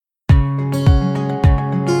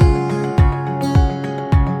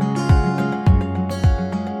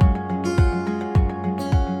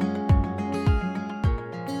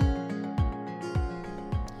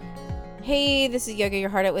this is Yoga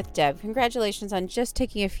Your Heart Out with Deb. Congratulations on just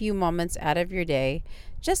taking a few moments out of your day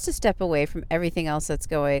just to step away from everything else that's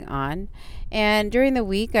going on. And during the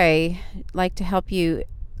week, I like to help you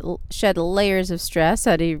shed layers of stress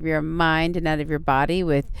out of your mind and out of your body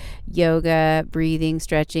with yoga, breathing,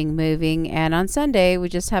 stretching, moving. And on Sunday, we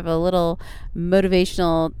just have a little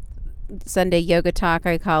motivational Sunday yoga talk,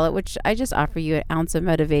 I call it, which I just offer you an ounce of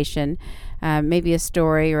motivation, maybe a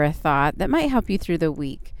story or a thought that might help you through the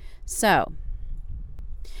week. So,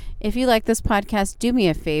 if you like this podcast, do me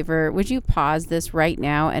a favor. Would you pause this right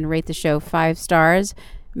now and rate the show 5 stars?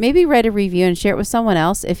 Maybe write a review and share it with someone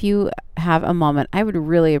else if you have a moment. I would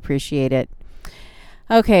really appreciate it.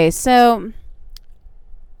 Okay, so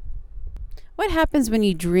what happens when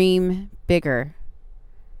you dream bigger?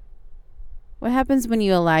 What happens when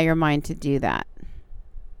you allow your mind to do that?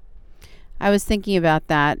 I was thinking about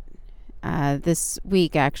that this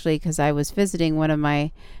week, actually, because I was visiting one of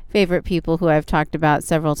my favorite people who I've talked about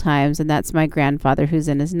several times, and that's my grandfather, who's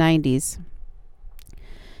in his 90s.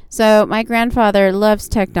 So my grandfather loves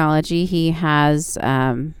technology. He has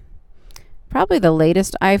probably the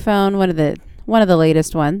latest iPhone, one of the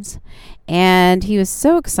latest ones, and he was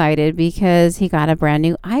so excited because he got a brand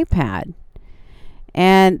new iPad,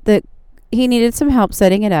 and he needed some help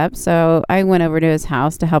setting it up. So I went over to his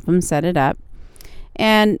house to help him set it up.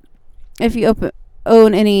 And if you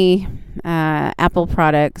own any Apple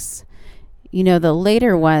products, you know the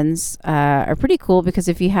later ones are pretty cool, because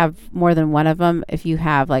if you have more than one of them, if you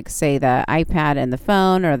have, like, say, the iPad and the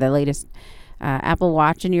phone, or the latest Apple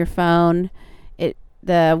Watch in your phone,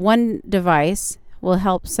 the one device will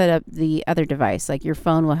help set up the other device. Like your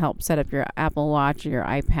phone will help set up your Apple Watch or your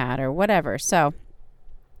iPad or whatever. So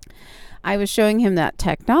I was showing him that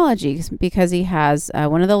technology because he has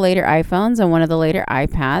one of the later iPhones and one of the later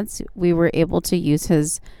iPads. We were able to use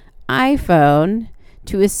his iPhone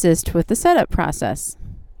to assist with the setup process.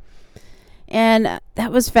 And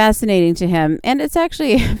that was fascinating to him. And it's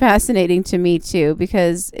actually fascinating to me too,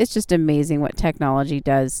 because it's just amazing what technology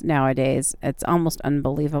does nowadays. It's almost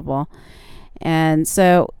unbelievable. And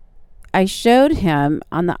so I showed him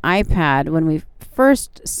on the iPad, when we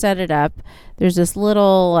first set it up, there's this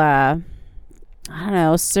little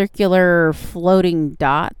circular floating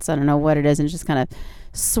dots. I don't know what it is. And it just kind of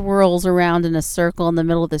swirls around in a circle in the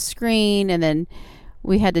middle of the screen. And then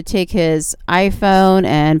we had to take his iPhone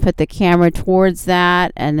and put the camera towards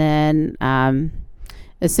that. And then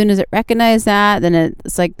as soon as it recognized that, then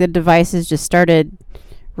it's like the devices just started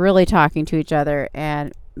really talking to each other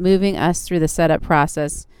and moving us through the setup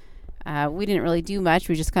process. We didn't really do much.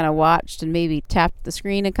 We just kind of watched and maybe tapped the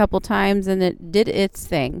screen a couple times, and it did its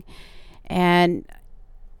thing. And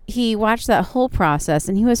he watched that whole process,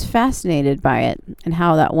 and he was fascinated by it, and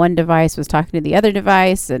how that one device was talking to the other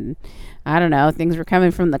device, and I don't know, things were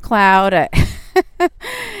coming from the cloud.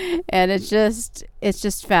 And it's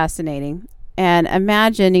just fascinating. And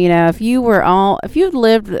imagine, if you'd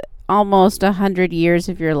lived almost 100 years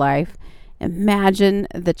of your life, imagine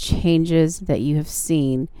the changes that you have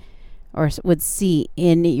seen or would see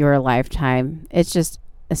in your lifetime. It's just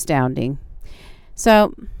astounding.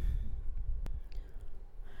 So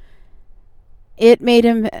it made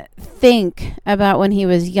him think about when he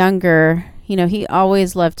was younger. He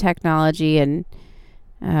always loved technology, and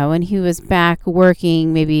when he was back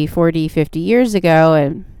working maybe 40, 50 years ago,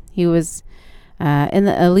 and he was in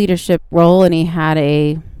a leadership role, and he had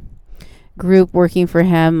a group working for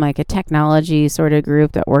him, like a technology sort of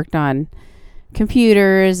group that worked on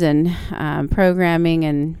computers and programming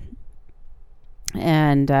and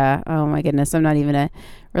oh my goodness, I'm not even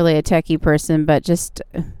really a techie person, but just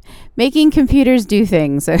making computers do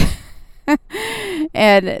things.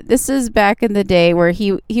 And this is back in the day where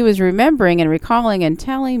he was remembering and recalling and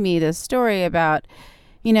telling me this story about,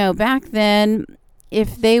 back then,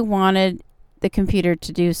 if they wanted the computer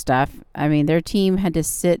to do stuff, their team had to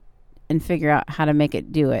sit and figure out how to make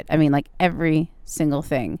it do it. Like every single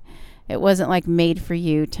thing. It wasn't like made for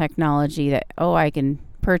you technology that, I can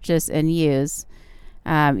purchase and use.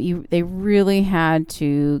 They really had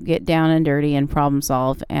to get down and dirty and problem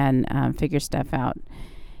solve and figure stuff out.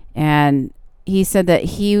 And he said that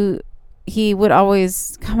he would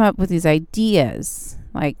always come up with these ideas,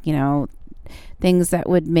 like, things that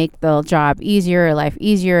would make the job easier, or life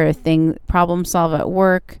easier, or problem solve at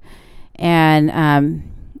work. And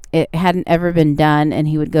it hadn't ever been done. And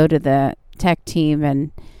he would go to the tech team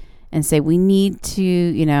and say, we need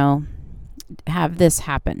to, have this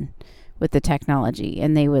happen with the technology.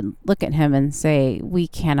 And they would look at him and say, we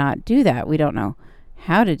cannot do that. We don't know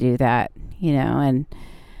how to do that,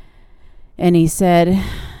 and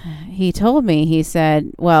he told me,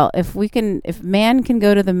 well, if man can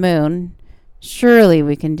go to the moon, Surely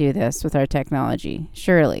we can do this with our technology.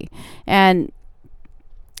 Surely. And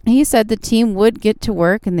he said the team would get to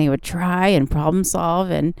work and they would try and problem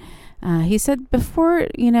solve. And he said before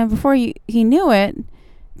he knew it,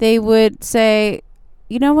 they would say,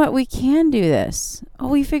 you know what, we can do this. Oh,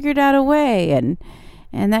 we figured out a way. And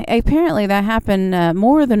that, apparently that happened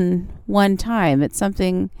more than one time. It's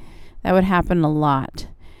something that would happen a lot.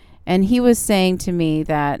 And he was saying to me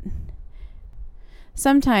that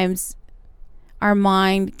sometimes our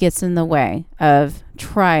mind gets in the way of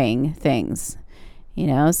trying things.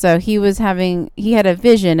 So he had a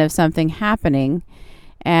vision of something happening,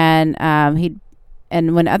 and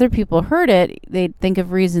when other people heard it, they'd think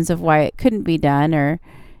of reasons of why it couldn't be done,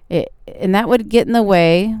 and that would get in the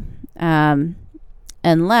way,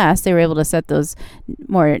 unless they were able to set those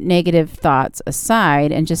more negative thoughts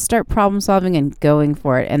aside and just start problem solving and going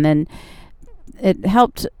for it. And then it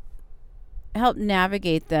helped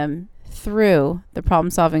navigate them through the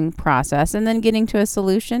problem solving process and then getting to a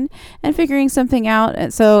solution and figuring something out.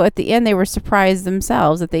 And so at the end, they were surprised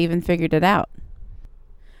themselves that they even figured it out.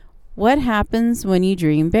 What happens when you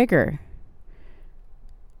dream bigger?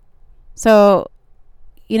 So,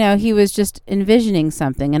 he was just envisioning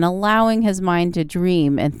something and allowing his mind to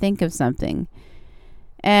dream and think of something.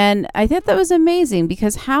 And I thought that was amazing,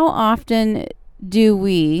 because how often do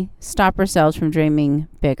we stop ourselves from dreaming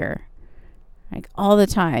bigger? Like all the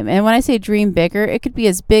time. And when I say dream bigger, it could be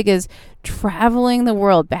as big as traveling the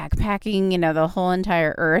world, backpacking, the whole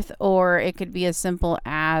entire earth, or it could be as simple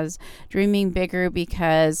as dreaming bigger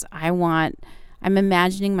because I'm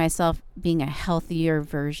imagining myself being a healthier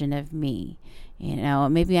version of me.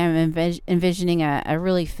 Maybe I'm envisioning a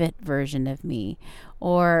really fit version of me,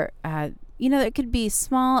 or it could be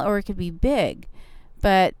small or it could be big,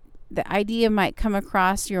 but the idea might come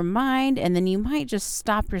across your mind, and then you might just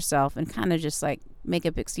stop yourself and kind of just like make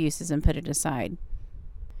up excuses and put it aside.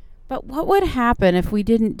 But what would happen if we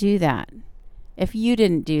didn't do that? If you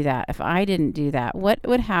didn't do that, if I didn't do that, what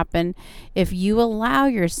would happen if you allow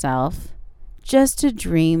yourself just to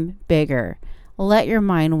dream bigger? Let your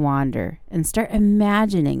mind wander and start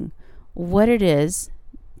imagining what it is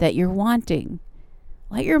that you're wanting.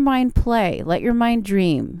 Let your mind play. Let your mind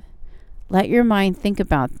dream. Let your mind think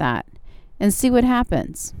about that and see what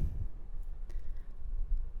happens.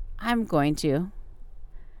 I'm going to.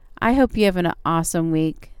 I hope you have an awesome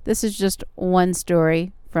week. This is just one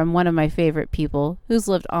story from one of my favorite people who's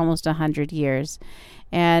lived almost 100 years.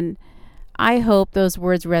 And I hope those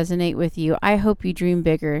words resonate with you. I hope you dream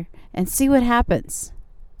bigger and see what happens.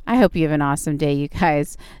 I hope you have an awesome day, you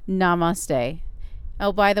guys. Namaste.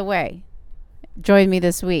 Oh, by the way, join me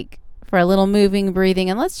this week for a little moving, breathing,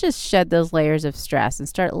 and let's just shed those layers of stress and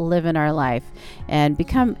start living our life and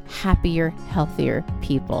become happier, healthier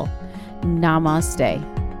people.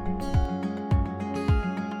 Namaste.